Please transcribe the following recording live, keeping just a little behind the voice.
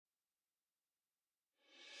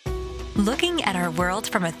Looking at our world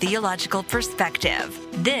from a theological perspective.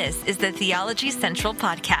 This is the Theology Central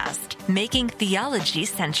Podcast, making theology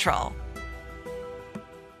central.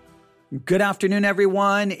 Good afternoon,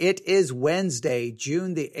 everyone. It is Wednesday,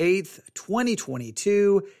 June the 8th,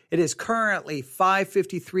 2022. It is currently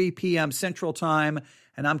 5:53 p.m. Central Time,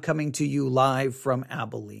 and I'm coming to you live from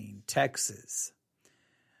Abilene, Texas.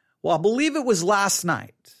 Well, I believe it was last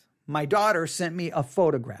night. My daughter sent me a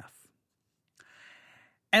photograph.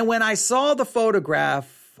 And when I saw the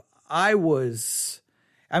photograph, it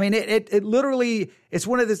literally, it's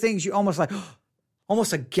one of the things you almost like,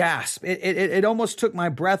 almost a gasp. It almost took my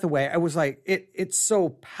breath away. I was like, it's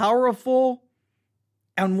so powerful.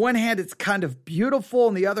 On one hand, it's kind of beautiful.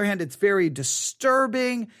 On the other hand, it's very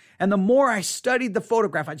disturbing. And the more I studied the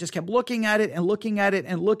photograph, I just kept looking at it and looking at it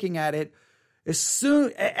and looking at it.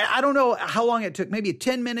 I don't know how long it took, maybe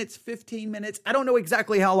 10 minutes, 15 minutes. I don't know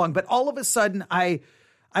exactly how long, but all of a sudden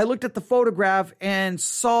I looked at the photograph and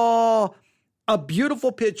saw a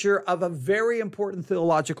beautiful picture of a very important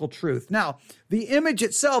theological truth. Now, the image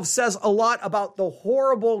itself says a lot about the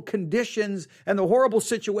horrible conditions and the horrible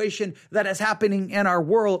situation that is happening in our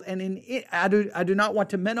world. And I do not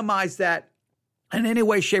want to minimize that in any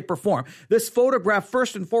way, shape, or form. This photograph,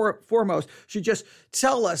 first and foremost, should just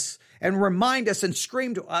tell us and remind us and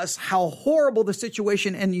scream to us how horrible the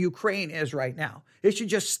situation in Ukraine is right now. It should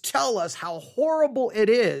just tell us how horrible it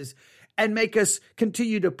is and make us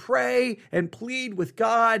continue to pray and plead with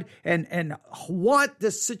God and want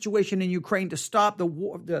this situation in Ukraine to stop, the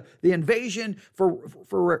war, the invasion,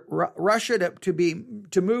 for Russia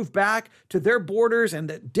to move back to their borders, and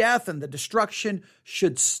the death and the destruction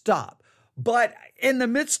should stop. But in the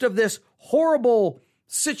midst of this horrible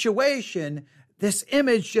situation, this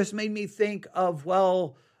image just made me think of,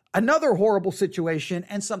 another horrible situation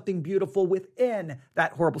and something beautiful within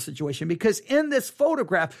that horrible situation. Because in this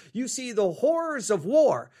photograph, you see the horrors of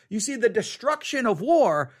war. You see the destruction of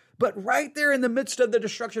war. But right there in the midst of the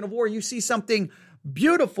destruction of war, you see something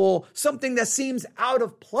beautiful, something that seems out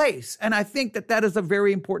of place. And I think that is a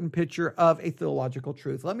very important picture of a theological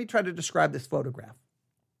truth. Let me try to describe this photograph.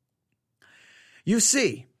 You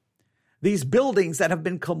see these buildings that have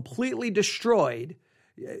been completely destroyed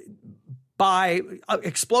by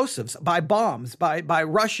explosives, by bombs, by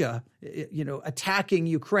Russia, attacking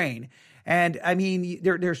Ukraine. And I mean,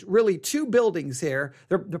 there's really two buildings here.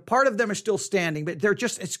 Part of them are still standing, but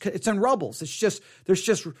it's in rubbles. There's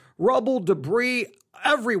just rubble, debris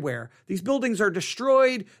everywhere. These buildings are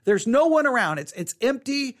destroyed. There's no one around. It's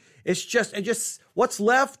empty. It's just what's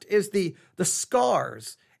left is the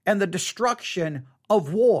scars and the destruction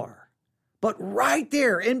of war. But right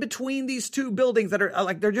there, in between these two buildings that are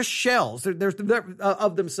like, they're just shells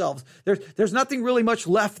of themselves. There's nothing really much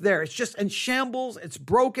left there. It's just in shambles. It's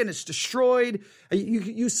broken. It's destroyed.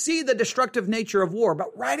 You see the destructive nature of war.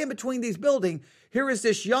 But right in between these buildings, here is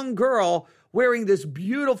this young girl wearing this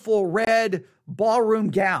beautiful red ballroom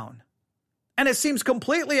gown. And it seems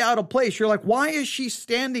completely out of place. You're like, why is she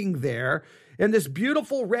standing there in this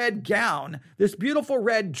beautiful red gown, this beautiful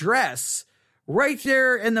red dress, right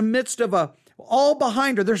there in the midst of all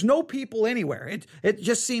behind her? There's no people anywhere. It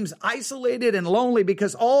just seems isolated and lonely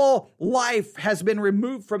because all life has been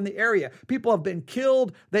removed from the area. People have been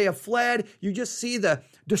killed. They have fled. You just see the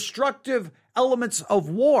destructive elements of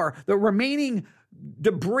war, the remaining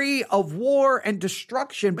debris of war and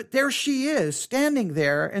destruction. But there she is standing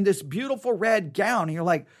there in this beautiful red gown. And you're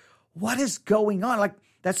like, what is going on? Like,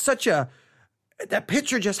 that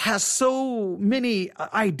picture just has so many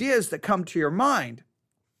ideas that come to your mind.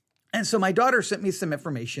 And so my daughter sent me some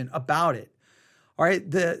information about it. All right.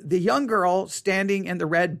 The young girl standing in the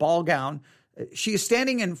red ball gown, she is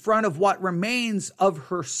standing in front of what remains of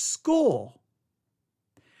her school.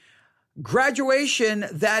 Graduation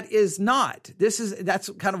that is not. That's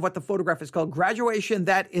kind of what the photograph is called. Graduation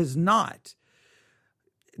that is not.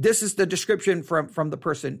 This is the description from the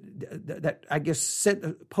person that I guess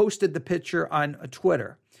posted the picture on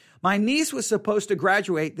Twitter. My niece was supposed to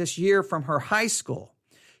graduate this year from her high school.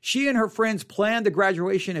 She and her friends planned the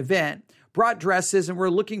graduation event, brought dresses, and were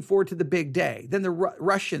looking forward to the big day. Then the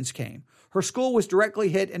Russians came. Her school was directly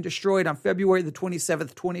hit and destroyed on February the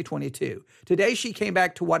 27th, 2022. Today, she came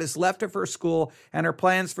back to what is left of her school and her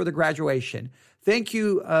plans for the graduation. Thank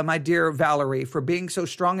you, my dear Valerie, for being so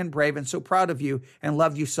strong and brave, and so proud of you and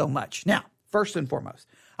love you so much. Now, first and foremost,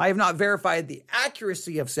 I have not verified the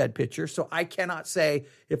accuracy of said picture, so I cannot say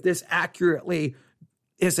if this accurately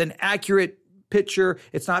is an accurate picture.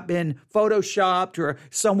 It's not been photoshopped or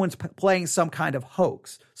someone's playing some kind of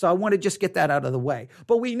hoax. So I want to just get that out of the way.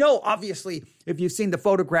 But we know, obviously, if you've seen the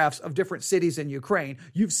photographs of different cities in Ukraine,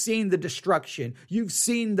 you've seen the destruction. You've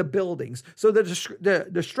seen the buildings. So the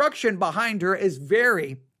destruction behind her is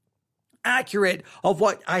very accurate of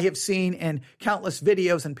what I have seen in countless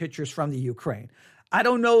videos and pictures from the Ukraine. I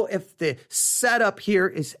don't know if the setup here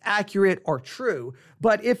is accurate or true,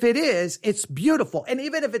 but if it is, it's beautiful. And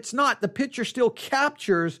even if it's not, the picture still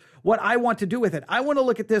captures what I want to do with it. I want to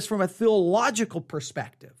look at this from a theological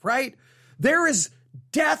perspective, right? There is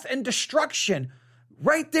death and destruction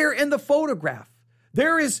right there in the photograph.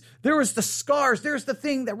 There is the scars. There's the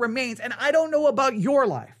thing that remains. And I don't know about your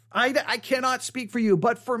life. I cannot speak for you,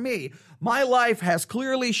 but for me, my life has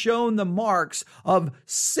clearly shown the marks of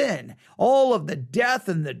sin, all of the death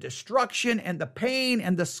and the destruction and the pain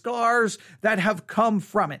and the scars that have come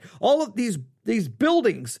from it. All of these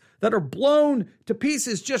buildings that are blown to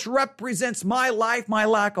pieces just represents my life, my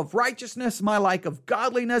lack of righteousness, my lack of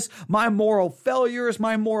godliness, my moral failures,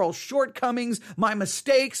 my moral shortcomings, my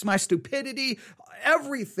mistakes, my stupidity,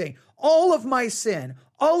 everything, all of my sin,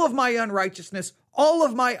 all of my unrighteousness, all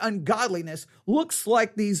of my ungodliness looks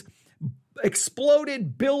like these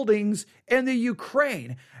exploded buildings in the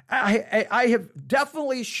Ukraine. I have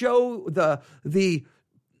definitely shown the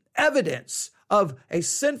evidence of a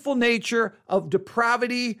sinful nature, of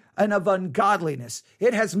depravity, and of ungodliness.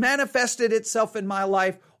 It has manifested itself in my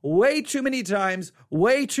life way too many times,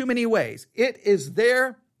 way too many ways. It is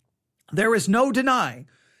there. There is no denying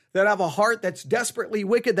that I have a heart that's desperately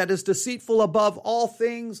wicked, that is deceitful above all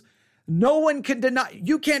things. No one can deny,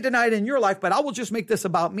 you can't deny it in your life, but I will just make this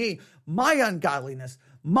about me, my ungodliness,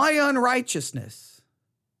 my unrighteousness.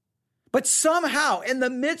 But somehow, in the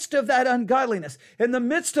midst of that ungodliness, in the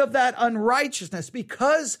midst of that unrighteousness,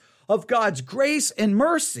 because of God's grace and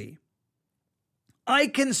mercy, I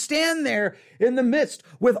can stand there in the midst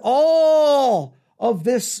with all of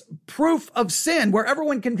this proof of sin, where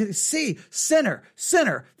everyone can see sinner,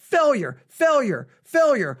 failure,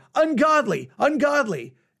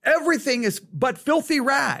 ungodly. Everything is but filthy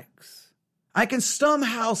rags. I can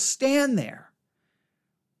somehow stand there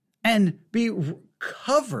and be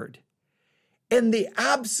covered in the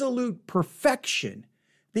absolute perfection,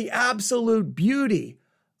 the absolute beauty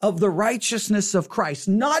of the righteousness of Christ,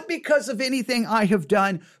 not because of anything I have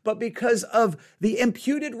done, but because of the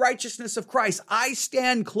imputed righteousness of Christ. I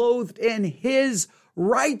stand clothed in his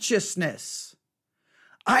righteousness.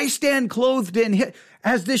 I stand clothed in his,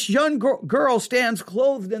 as this young girl stands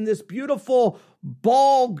clothed in this beautiful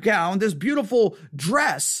ball gown, this beautiful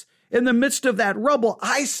dress in the midst of that rubble.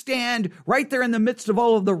 I stand right there in the midst of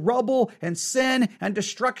all of the rubble and sin and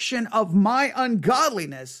destruction of my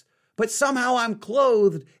ungodliness. But somehow I'm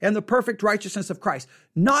clothed in the perfect righteousness of Christ,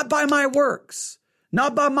 not by my works,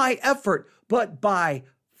 not by my effort, but by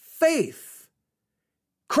faith.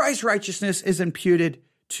 Christ's righteousness is imputed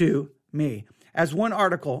to me. As one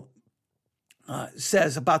article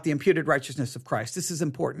says about the imputed righteousness of Christ, this is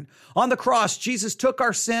important. On the cross, Jesus took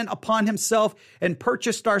our sin upon himself and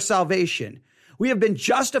purchased our salvation. We have been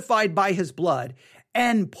justified by his blood,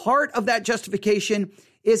 and part of that justification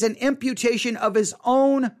is an imputation of his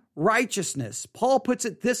own righteousness. Paul puts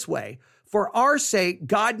it this way: for our sake,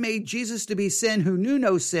 God made Jesus to be sin who knew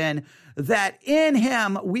no sin, that in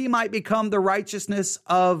him we might become the righteousness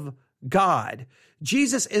of God.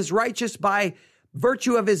 Jesus is righteous by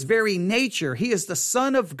virtue of his very nature. He is the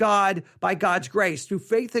Son of God by God's grace. Through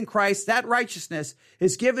faith in Christ, that righteousness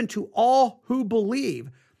is given to all who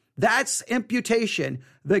believe. That's imputation,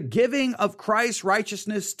 the giving of Christ's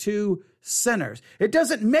righteousness to sinners. It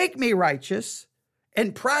doesn't make me righteous.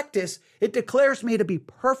 In practice, it declares me to be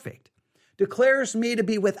perfect, declares me to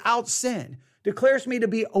be without sin, declares me to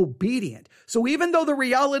be obedient. So even though the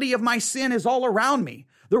reality of my sin is all around me,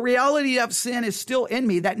 the reality of sin is still in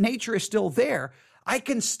me, that nature is still there, I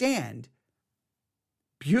can stand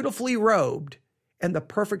beautifully robed in the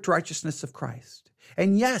perfect righteousness of Christ.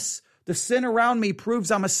 And yes, the sin around me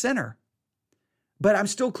proves I'm a sinner, but I'm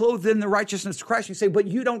still clothed in the righteousness of Christ. You say, but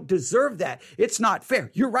you don't deserve that. It's not fair.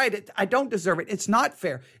 You're right. I don't deserve it. It's not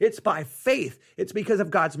fair. It's by faith. It's because of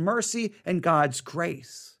God's mercy and God's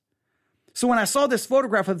grace. So when I saw this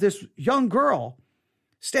photograph of this young girl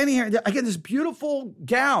standing here, again, this beautiful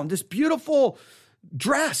gown, this beautiful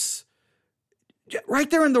dress,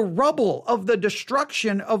 right there in the rubble of the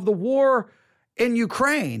destruction of the war in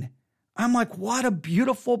Ukraine, I'm like, what a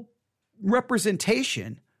beautiful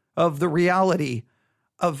representation of the reality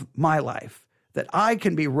of my life, that I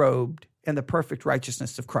can be robed in the perfect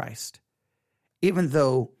righteousness of Christ, even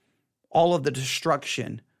though all of the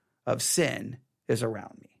destruction of sin is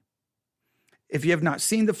around me. If you have not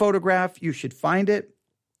seen the photograph, you should find it.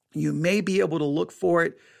 You may be able to look for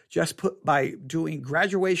it just by doing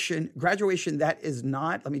graduation that is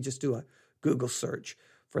not, let me just do a Google search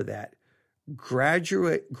for that.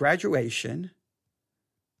 Graduation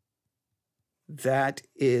that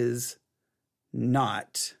is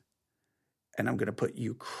not, and I'm going to put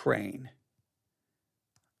Ukraine.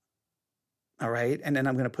 All right. And then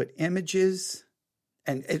I'm going to put images,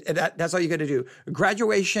 and that's all you got to do.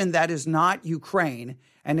 Graduation that is not Ukraine,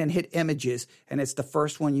 and then hit images, and it's the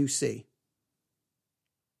first one you see.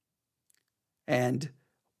 And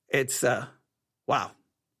it's, wow.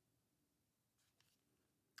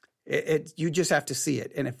 You just have to see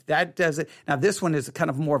it. And if that does it, now this one is kind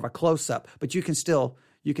of more of a close-up, but you can still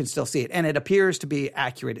see it. And it appears to be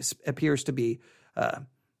accurate. It appears to be, I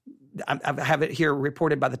have it here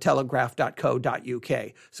reported by the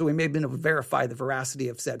telegraph.co.uk. So we may be able to verify the veracity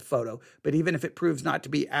of said photo. But even if it proves not to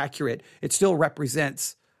be accurate, it still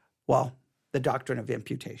represents, well, the doctrine of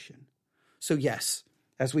imputation. So yes,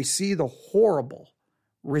 as we see the horrible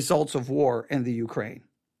results of war in the Ukraine,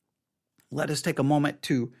 let us take a moment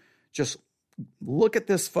to just look at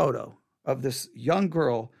this photo of this young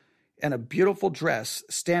girl in a beautiful dress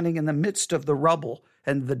standing in the midst of the rubble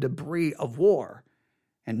and the debris of war,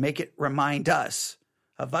 and make it remind us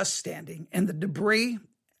of us standing in the debris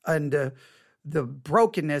and the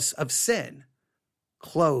brokenness of sin,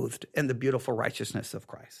 clothed in the beautiful righteousness of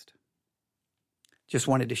Christ. Just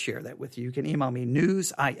wanted to share that with you. You can email me,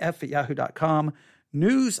 newsif@yahoo.com,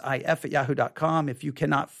 newsif@yahoo.com. If you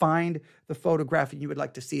cannot find the photograph and you would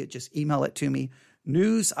like to see it, just email it to me,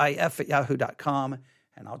 newsif@yahoo.com,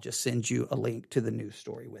 and I'll just send you a link to the news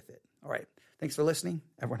story with it. All right. Thanks for listening.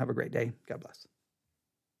 Everyone have a great day. God bless.